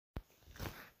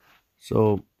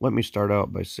So let me start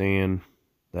out by saying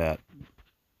that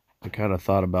I kind of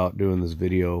thought about doing this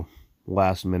video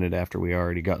last minute after we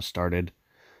already got started.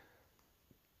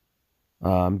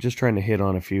 I'm just trying to hit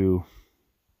on a few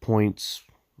points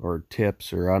or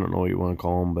tips, or I don't know what you want to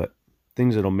call them, but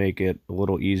things that'll make it a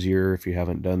little easier if you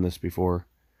haven't done this before.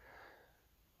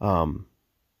 I'm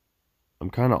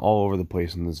kind of all over the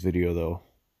place in this video though.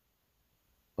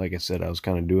 Like I said, I was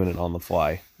kind of doing it on the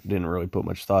fly. Didn't really put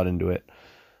much thought into it.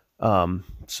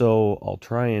 So I'll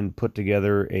try and put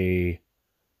together a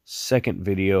second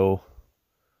video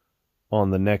on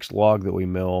the next log that we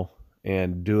mill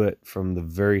and do it from the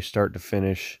very start to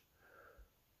finish,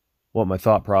 what my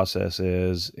thought process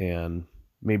is, and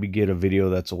maybe get a video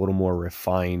that's a little more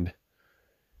refined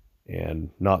and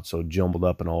not so jumbled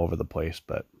up and all over the place.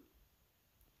 But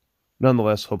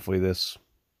nonetheless, hopefully this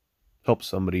helps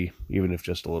somebody, even if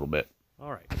just a little bit.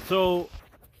 All right, so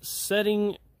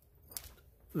setting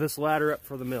this ladder up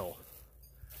for the mill,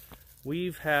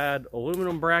 we've had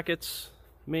aluminum brackets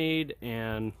made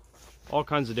and all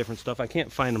kinds of different stuff. I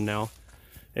can't find them now,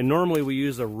 and normally we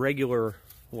use a regular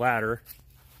ladder.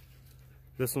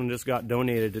 This one just got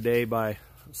donated today by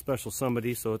a special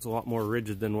somebody, so it's a lot more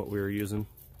rigid than what we were using.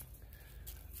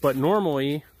 But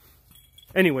normally,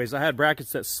 anyways, I had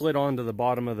brackets that slid onto the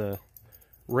bottom of the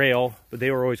rail, but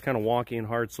they were always kind of wonky and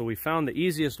hard, so we found the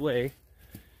easiest way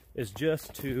is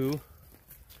just to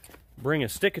bring a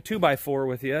stick of 2x4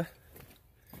 with you,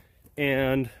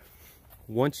 and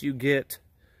once you get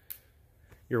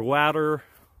your ladder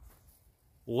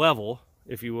level,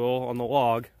 if you will, on the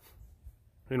log,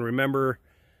 and remember,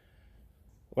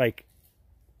 like,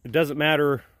 it doesn't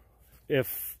matter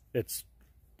if it's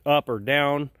up or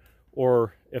down,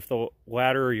 or if the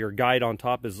ladder or your guide on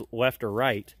top is left or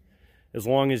right, as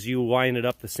long as you line it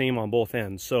up the same on both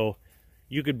ends. So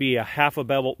you could be a half a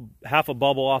bubble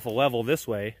off a level this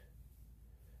way.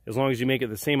 As long as you make it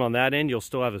the same on that end, you'll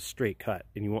still have a straight cut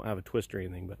and you won't have a twist or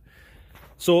anything. But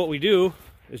so what we do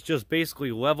is just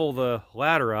basically level the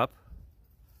ladder up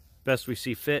best we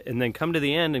see fit, and then come to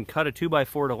the end and cut a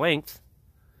 2x4 to length.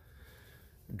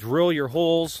 Drill your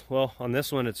holes. Well, on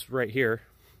this one it's right here.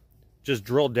 Just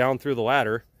drill down through the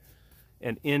ladder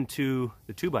and into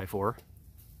the 2x4.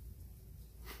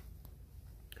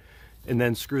 And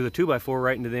then screw the 2x4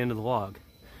 right into the end of the log.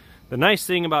 The nice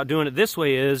thing about doing it this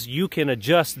way is you can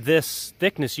adjust this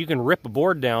thickness. You can rip a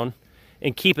board down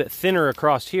and keep it thinner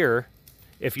across here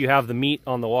if you have the meat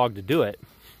on the log to do it,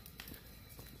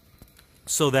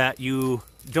 so that you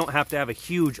don't have to have a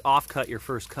huge offcut your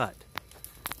first cut.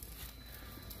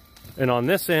 And on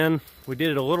this end, we did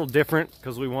it a little different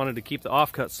because we wanted to keep the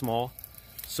offcut small.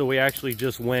 So we actually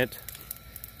just went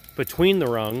between the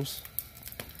rungs,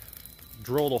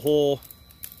 drilled a hole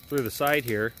through the side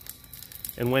here,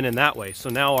 and went in that way. So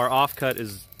now our offcut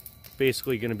is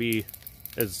basically going to be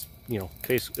as, you know,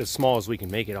 as small as we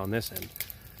can make it on this end.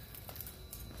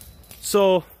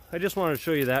 So I just wanted to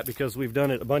show you that because we've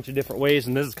done it a bunch of different ways,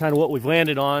 and this is kind of what we've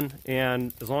landed on.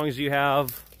 And as long as you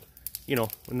have, you know,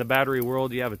 in the battery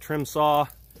world, you have a trim saw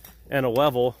and a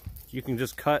level, you can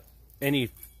just cut any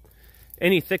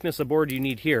thickness of board you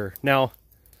need here. Now,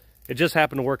 it just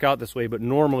happened to work out this way, but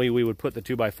normally we would put the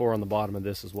 2x4 on the bottom of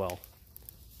this as well.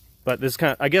 But this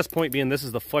kind of, I guess point being, this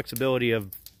is the flexibility of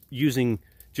using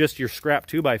just your scrap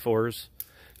 2x4s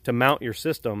to mount your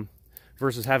system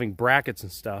versus having brackets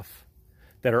and stuff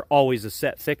that are always a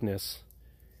set thickness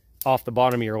off the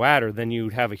bottom of your ladder. Then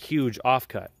you'd have a huge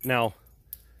offcut. Now,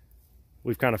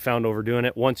 we've kind of found overdoing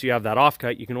it. Once you have that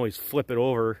offcut, you can always flip it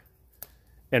over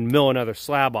and mill another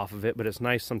slab off of it, but it's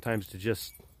nice sometimes to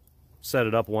just set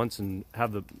it up once and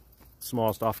have the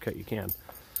smallest offcut you can.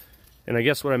 And I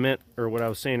guess what I meant, or what I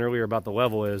was saying earlier about the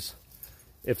level is,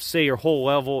 if say your whole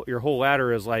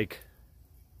ladder is like,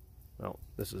 well,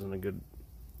 this isn't a good,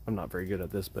 I'm not very good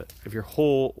at this, but if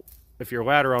your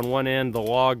ladder on one end, the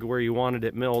log where you wanted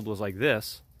it milled was like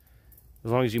this, as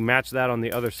long as you match that on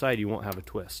the other side, you won't have a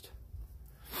twist.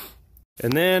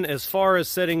 And then as far as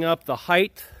setting up the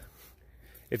height,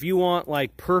 if you want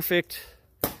like perfect,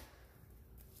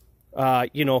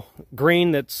 you know,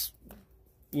 grain that's,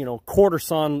 you know, quarter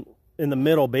sawn in the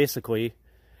middle, basically,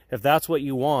 if that's what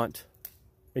you want,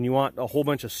 and you want a whole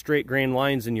bunch of straight grain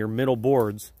lines in your middle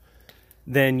boards,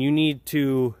 then you need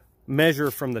to measure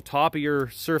from the top of your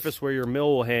surface where your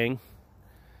mill will hang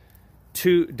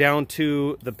down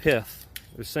to the pith,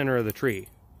 the center of the tree.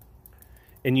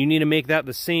 And you need to make that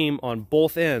the same on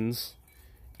both ends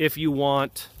if you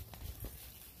want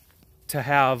to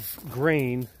have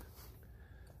grain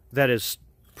that is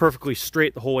perfectly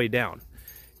straight the whole way down.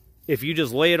 If you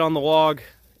just lay it on the log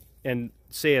and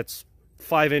say it's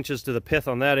 5 inches to the pith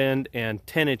on that end and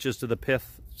 10 inches to the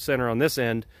pith center on this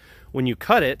end. When you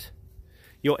cut it,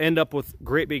 you'll end up with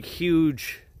great big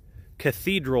huge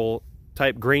cathedral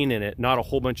type grain in it, not a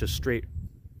whole bunch of straight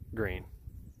grain.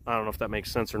 I don't know if that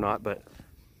makes sense or not, but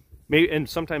maybe, and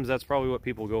sometimes that's probably what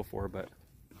people go for, but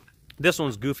this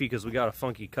one's goofy because we got a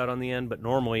funky cut on the end. But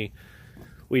normally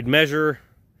we'd measure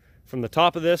from the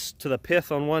top of this to the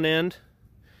pith on one end,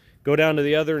 go down to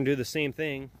the other and do the same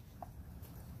thing.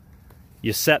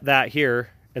 You set that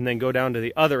here and then go down to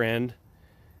the other end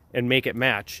and make it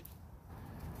match.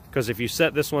 Because if you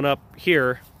set this one up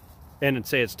here and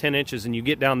say it's 10 inches and you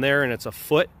get down there and it's a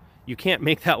foot, you can't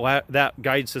make that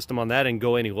guide system on that end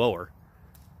go any lower.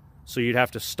 So you'd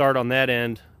have to start on that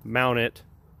end, mount it,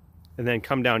 and then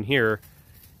come down here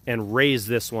and raise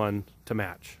this one to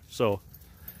match. So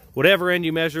whatever end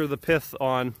you measure the pith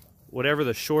on, whatever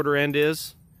the shorter end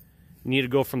is, you need to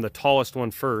go from the tallest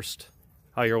one first,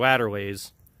 how your ladder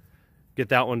lays, get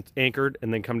that one anchored,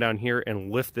 and then come down here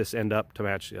and lift this end up to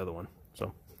match the other one.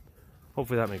 So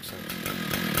hopefully that makes sense.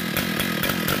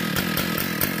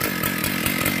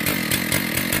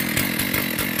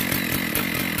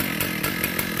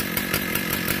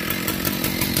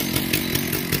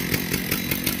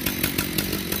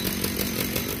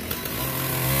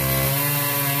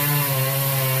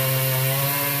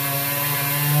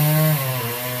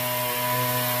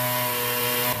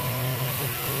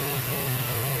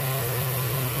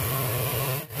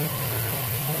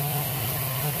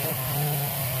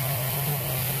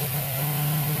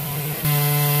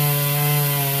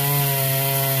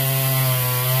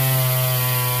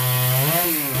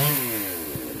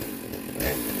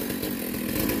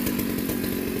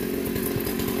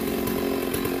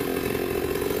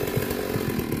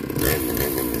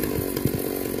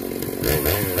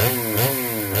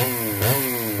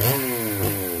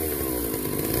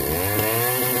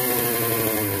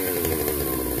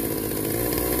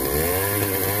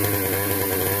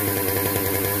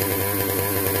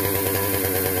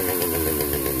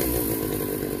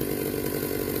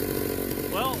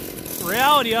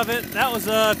 Reality of it, that was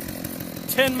a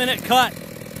 10-minute cut.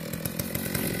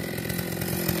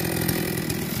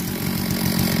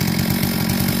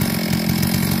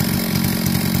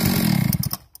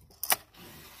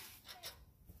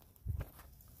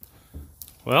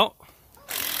 Well,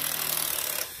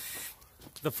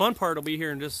 the fun part will be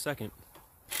here in just a second.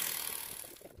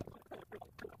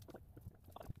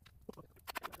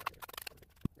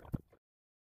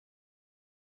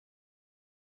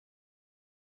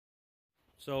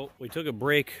 So we took a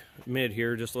break mid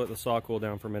here just to let the saw cool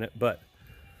down for a minute, but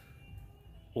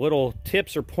little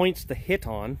tips or points to hit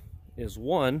on is,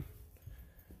 one,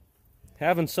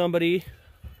 having somebody,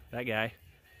 that guy,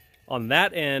 on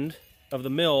that end of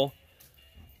the mill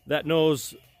that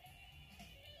knows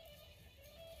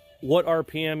what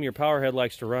RPM your power head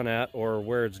likes to run at or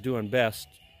where it's doing best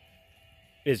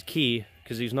is key,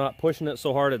 because he's not pushing it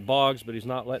so hard it bogs, but he's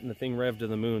not letting the thing rev to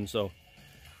the moon. So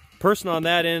person on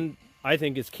that end, I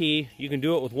think, is key. You can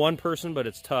do it with one person, but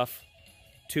it's tough.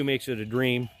 Two makes it a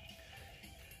dream.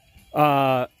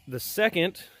 The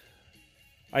second,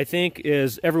 I think,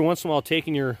 is every once in a while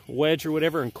taking your wedge or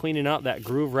whatever and cleaning out that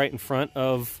groove right in front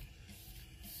of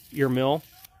your mill.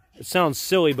 It sounds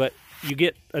silly, but you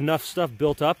get enough stuff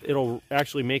built up, it'll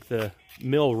actually make the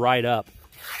mill ride up.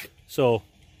 So,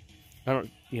 I don't,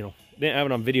 didn't have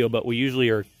it on video, but we usually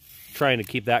are trying to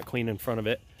keep that clean in front of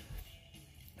it.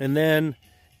 And then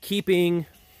keeping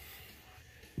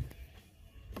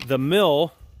the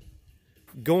mill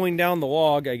going down the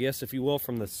log, I guess, if you will,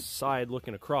 from the side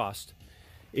looking across.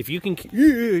 If you can,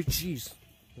 jeez,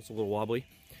 that's a little wobbly.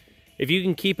 If you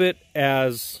can keep it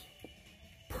as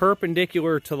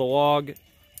perpendicular to the log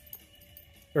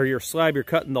or your slab you're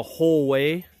cutting the whole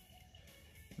way,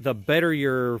 the better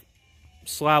your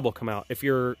slab will come out. If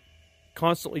you're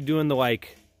constantly doing the,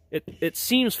 like, it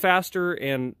seems faster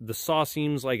and the saw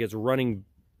seems like it's running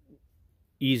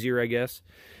easier, I guess,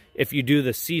 if you do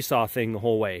the seesaw thing the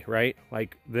whole way, right?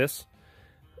 Like this.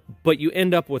 But you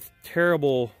end up with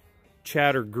terrible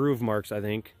chatter groove marks, I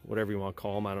think, whatever you want to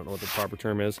call them. I don't know what the proper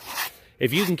term is.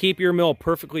 If you can keep your mill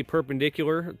perfectly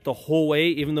perpendicular the whole way,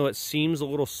 even though it seems a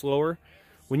little slower,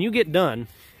 when you get done,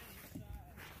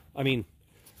 I mean,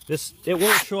 it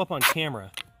won't show up on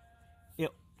camera.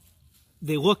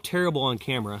 They look terrible on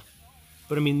camera,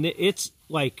 but I mean, it's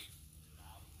like,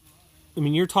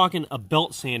 you're talking a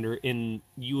belt sander and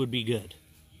you would be good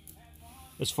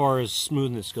as far as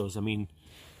smoothness goes. I mean,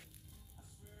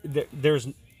 there's,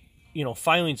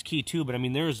 filing's key too, but I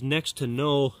mean, there's next to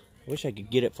no, I wish I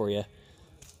could get it for you.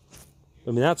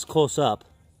 I mean, that's close up.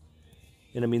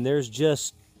 And I mean, there's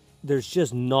just there's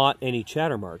just not any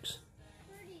chatter marks.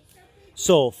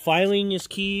 So filing is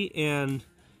key, and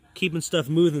keeping stuff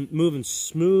moving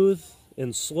smooth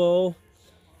and slow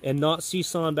and not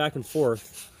seesawing back and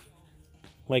forth.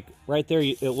 Like right there,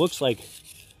 it looks like,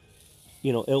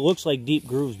 you know, it looks like deep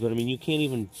grooves, but I mean, you can't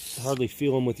even hardly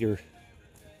feel them with your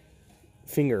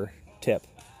finger tip.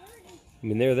 I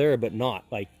mean, they're there, but not.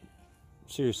 Like,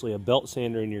 seriously, a belt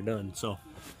sander and you're done. So,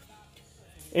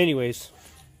 anyways,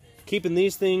 keeping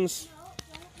these things,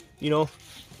 you know,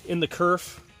 in the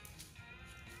kerf,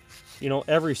 you know,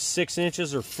 every 6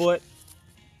 inches or foot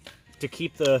to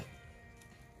keep the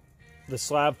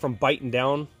slab from biting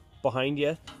down behind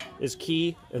you is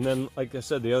key. And then, like I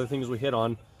said, the other things we hit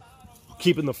on,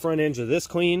 keeping the front edge of this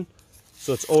clean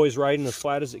so it's always riding as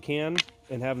flat as it can,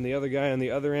 and having the other guy on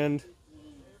the other end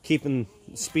keeping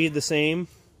speed the same,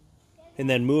 and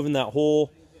then moving that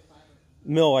whole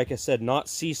mill, like I said, not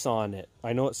seesawing it.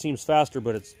 I know it seems faster,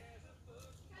 but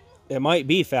it might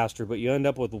be faster, but you end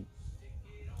up with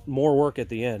more work at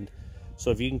the end. So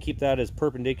if you can keep that as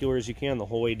perpendicular as you can the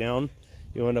whole way down,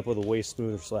 you'll end up with a way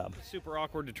smoother slab. It's super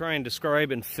awkward to try and describe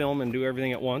and film and do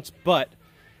everything at once, but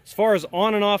as far as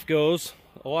on and off goes,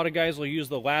 a lot of guys will use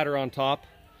the ladder on top,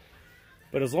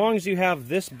 but as long as you have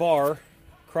this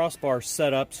crossbar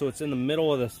set up so it's in the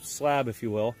middle of the slab, if you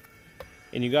will,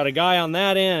 and you got a guy on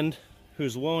that end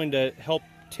who's willing to help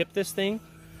tip this thing,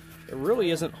 it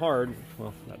really isn't hard.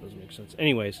 Well, that doesn't make sense.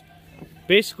 Anyways,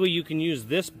 basically you can use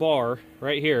this bar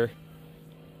right here.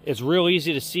 It's real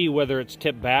easy to see whether it's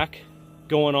tipped back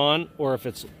going on or if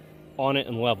it's on it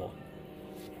and level.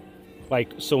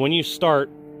 Like, so when you start,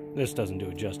 this doesn't do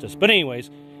it justice, but anyways,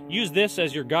 use this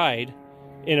as your guide,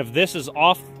 and if this is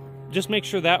off, just make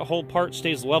sure that whole part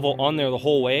stays level on there the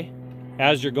whole way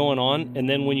as you're going on, and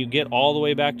then when you get all the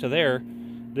way back to there,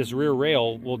 this rear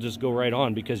rail will just go right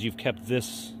on because you've kept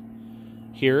this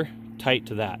here tight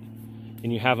to that,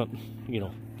 and you haven't, you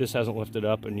know, this hasn't lifted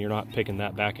up and you're not picking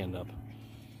that back end up.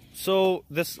 So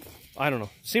this, I don't know,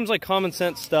 seems like common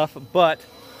sense stuff, but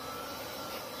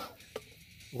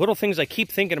little things I keep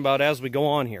thinking about as we go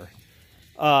on here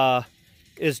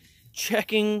is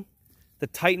checking the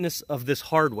tightness of this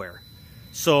hardware.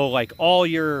 So like all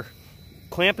your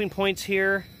clamping points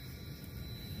here,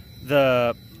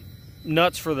 the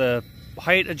nuts for the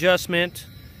height adjustment,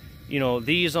 you know,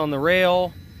 these on the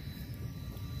rail,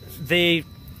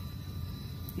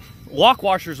 lock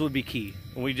washers would be key.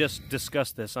 And we just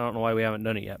discussed this. I don't know why we haven't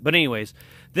done it yet. But anyways,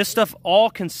 this stuff all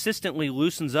consistently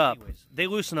loosens up. They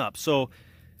loosen up. So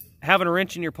having a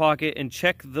wrench in your pocket and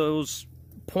check those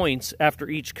points after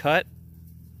each cut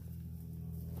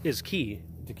is key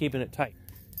to keeping it tight.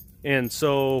 And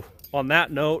so on that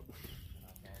note,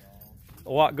 a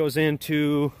lot goes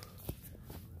into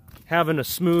having a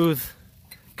smooth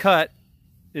cut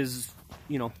is,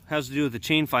 you know, has to do with the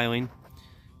chain filing.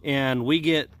 And we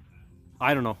get,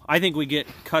 I don't know, I think we get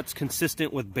cuts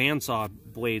consistent with bandsaw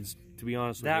blades, to be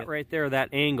honest with you. That right there, that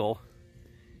angle,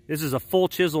 this is a full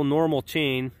chisel normal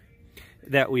chain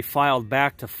that we filed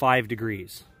back to 5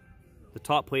 degrees. The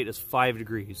top plate is 5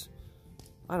 degrees.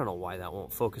 I don't know why that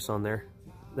won't focus on there.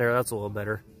 There, that's a little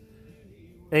better.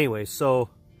 Anyway, so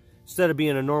instead of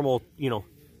being a normal, you know,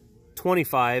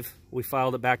 25, we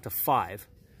filed it back to 5.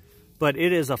 But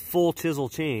it is a full chisel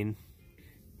chain,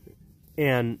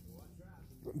 and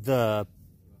the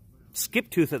skip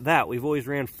tooth at that, we've always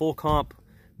ran full comp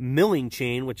milling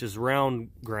chain, which is round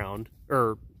ground,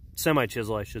 or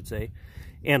semi-chisel I should say,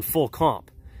 and full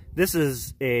comp. This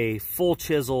is a full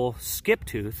chisel skip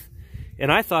tooth,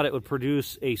 and I thought it would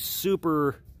produce a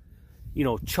super, you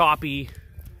know, choppy,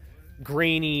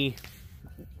 grainy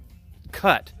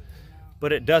cut,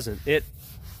 but it doesn't. It,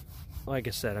 like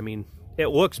I said, I mean, it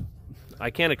looks, I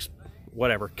can't,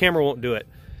 whatever, camera won't do it.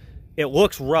 It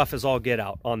looks rough as all get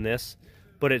out on this,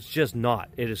 but it's just not.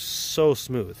 It is so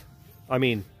smooth. I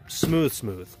mean,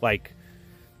 smooth. Like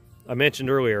I mentioned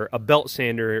earlier, a belt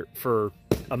sander for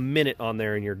a minute on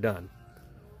there and you're done.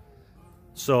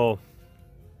 So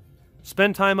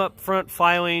spend time up front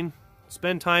filing,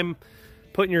 spend time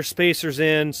putting your spacers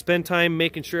in, spend time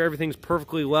making sure everything's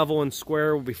perfectly level and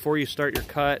square before you start your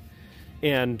cut.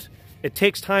 And it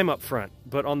takes time up front,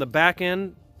 but on the back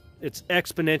end, it's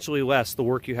exponentially less the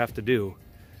work you have to do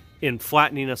in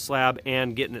flattening a slab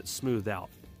and getting it smoothed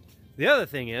out. The other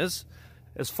thing is,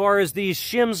 as far as these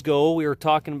shims go, we were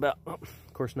talking about, oh,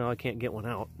 of course now I can't get one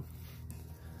out.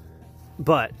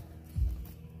 But,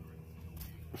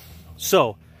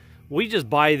 so, we just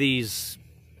buy these,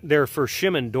 they're for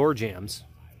shimming door jambs.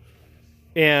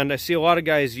 And I see a lot of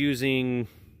guys using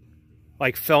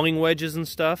like felling wedges and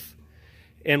stuff.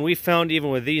 And we found even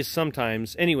with these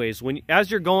sometimes, anyways, as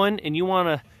you're going and you want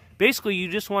to basically you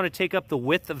just want to take up the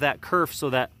width of that kerf so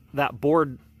that that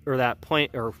board or that plank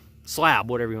or slab,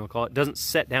 whatever you want to call it, doesn't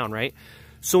set down, right?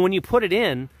 So when you put it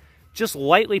in, just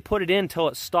lightly put it in till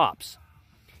it stops.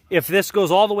 If this goes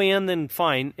all the way in, then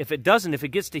fine. If it doesn't, if it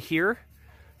gets to here,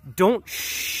 don't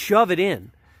shove it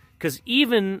in. Because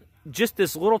even just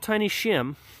this little tiny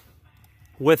shim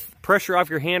with pressure off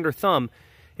your hand or thumb,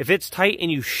 if it's tight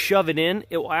and you shove it in,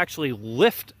 it will actually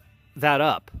lift that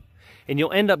up. And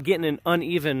you'll end up getting an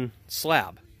uneven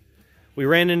slab. We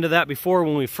ran into that before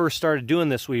when we first started doing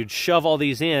this. We'd shove all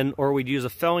these in, or we'd use a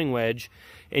felling wedge,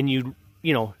 and you'd,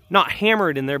 you know, not hammer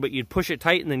it in there, but you'd push it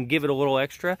tight and then give it a little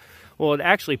extra. Well, it'd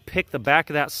actually pick the back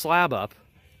of that slab up,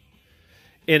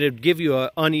 and it'd give you an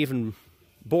uneven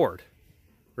board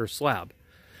or slab.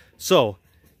 So,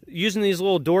 using these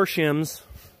little door shims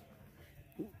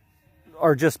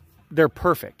are just, they're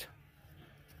perfect,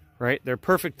 right? They're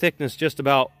perfect thickness just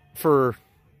about for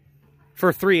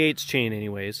 3/8 chain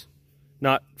anyways.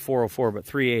 Not 404, but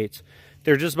 3/8.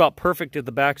 They're just about perfect at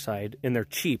the backside, and they're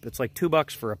cheap. It's like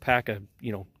 $2 for a pack of,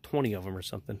 you know, 20 of them or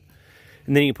something.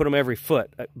 And then you put them every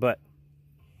foot. But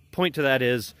point to that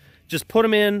is, just put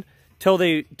them in till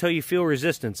you feel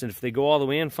resistance. And if they go all the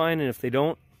way in, fine. And if they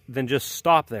don't, then just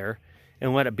stop there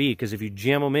and let it be. Because if you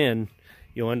jam them in,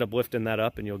 you'll end up lifting that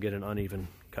up and you'll get an uneven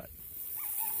cut.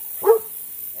 Oh,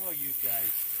 you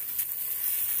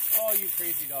guys. Oh, you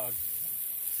crazy dogs.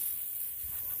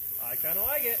 I kind of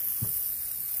like it.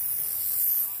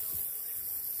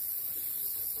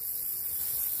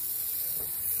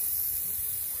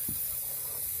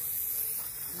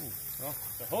 Well,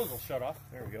 the hose will shut off.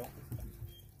 There we go.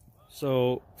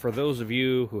 So, for those of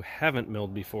you who haven't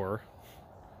milled before,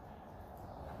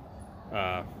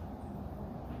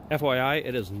 FYI,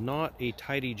 it is not a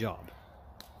tidy job.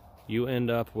 You end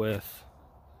up with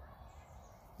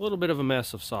a little bit of a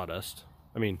mess of sawdust.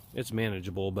 I mean, it's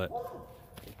manageable, but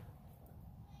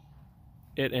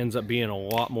it ends up being a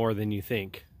lot more than you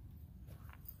think.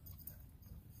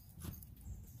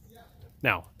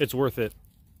 Now, it's worth it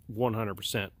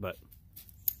 100%, but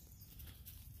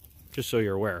just so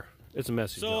you're aware, it's a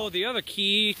messy job. So the other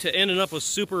key to ending up with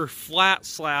super flat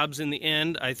slabs in the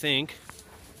end, I think,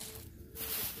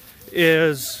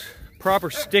 is proper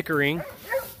stickering,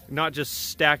 not just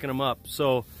stacking them up.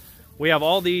 So we have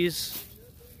all these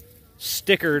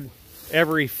stickered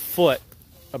every foot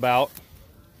about,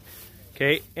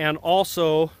 okay, and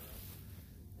also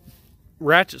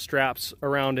ratchet straps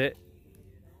around it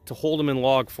to hold them in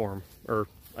log form, or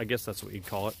I guess that's what you'd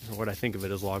call it, or what I think of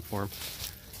it as log form.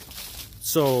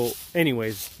 So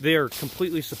anyways, they are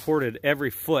completely supported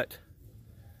every foot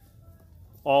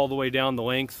all the way down the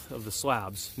length of the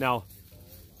slabs. Now,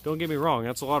 don't get me wrong,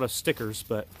 that's a lot of stickers,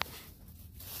 but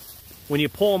when you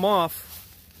pull them off,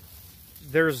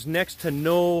 there's next to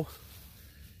no,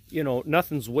 you know,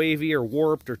 nothing's wavy or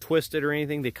warped or twisted or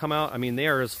anything. They come out, I mean, they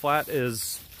are as flat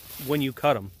as when you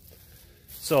cut them.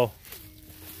 So,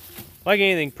 like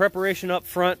anything, preparation up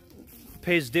front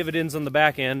pays dividends on the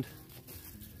back end,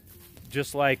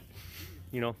 just like,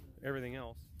 you know, everything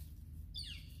else.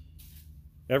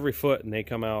 Every foot, and they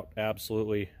come out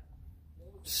absolutely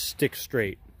stick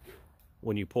straight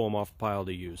when you pull them off a pile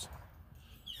to use.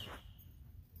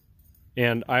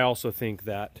 And I also think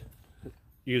that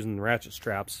using ratchet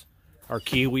straps are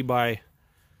key. We buy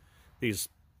these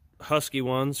Husky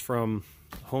ones from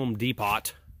Home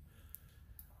Depot,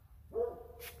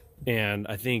 and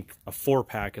I think a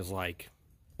 4-pack is like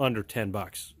under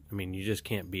 $10. I mean, you just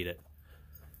can't beat it.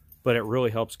 But it really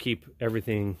helps keep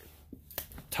everything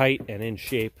tight and in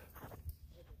shape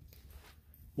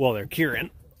while they're curing.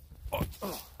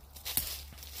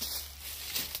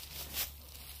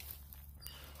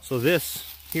 So this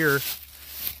here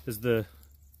is the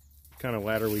kind of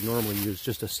ladder we normally use,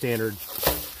 just a standard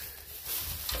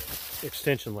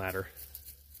extension ladder,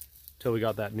 till we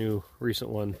got that new recent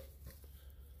one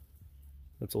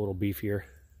that's a little beefier,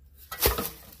 a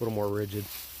little more rigid.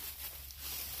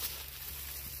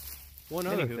 One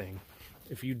other thing,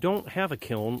 if you don't have a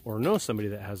kiln or know somebody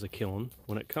that has a kiln,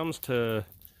 when it comes to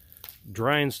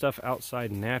drying stuff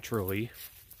outside naturally,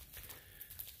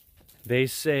 they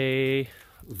say,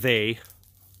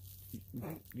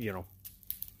 you know,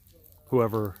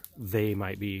 whoever they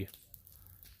might be,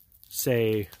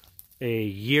 say a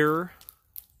year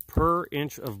per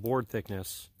inch of board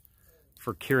thickness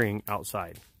for curing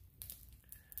outside.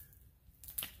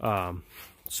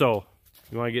 So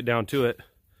you want to get down to it,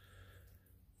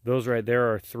 those right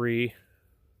there are 3.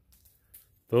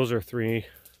 Those are 3.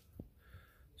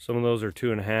 Some of those are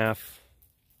 2.5.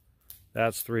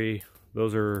 That's 3.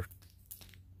 Those are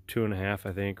 2.5,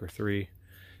 I think, or 3.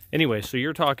 Anyway, so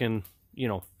you're talking, you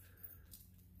know,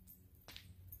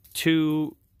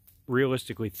 2,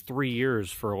 realistically 3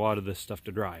 years for a lot of this stuff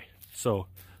to dry. So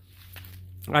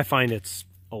I find it's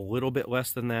a little bit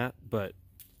less than that, but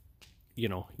you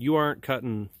know, you aren't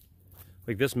cutting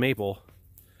like this maple.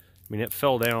 I mean, it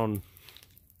fell down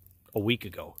a week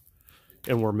ago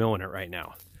and we're milling it right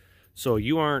now. So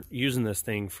you aren't using this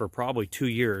thing for probably 2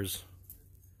 years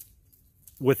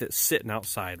with it sitting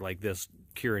outside like this,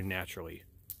 curing naturally.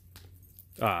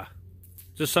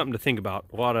 Just something to think about.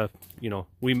 A lot of, you know,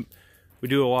 we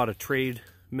do a lot of trade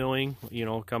milling, you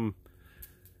know, come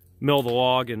mill the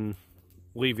log and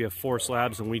leave you 4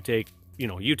 slabs and we take, you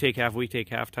know, you take half, we take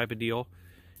half type of deal.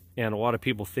 And a lot of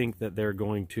people think that they're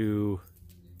going to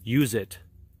use it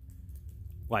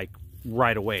like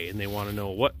right away, and they want to know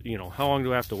what, you know, how long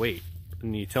do I have to wait?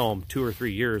 And you tell them 2 or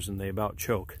 3 years and they about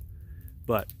choke.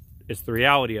 But it's the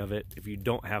reality of it. If you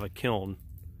don't have a kiln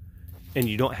and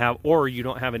you don't have, or you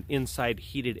don't have an inside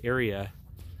heated area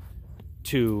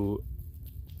to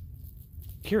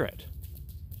cure it,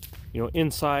 you know,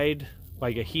 inside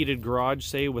like a heated garage,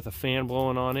 say, with a fan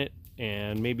blowing on it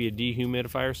and maybe a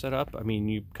dehumidifier set up, I mean,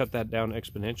 you cut that down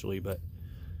exponentially. But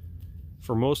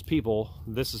for most people,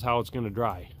 this is how it's going to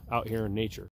dry out here in nature.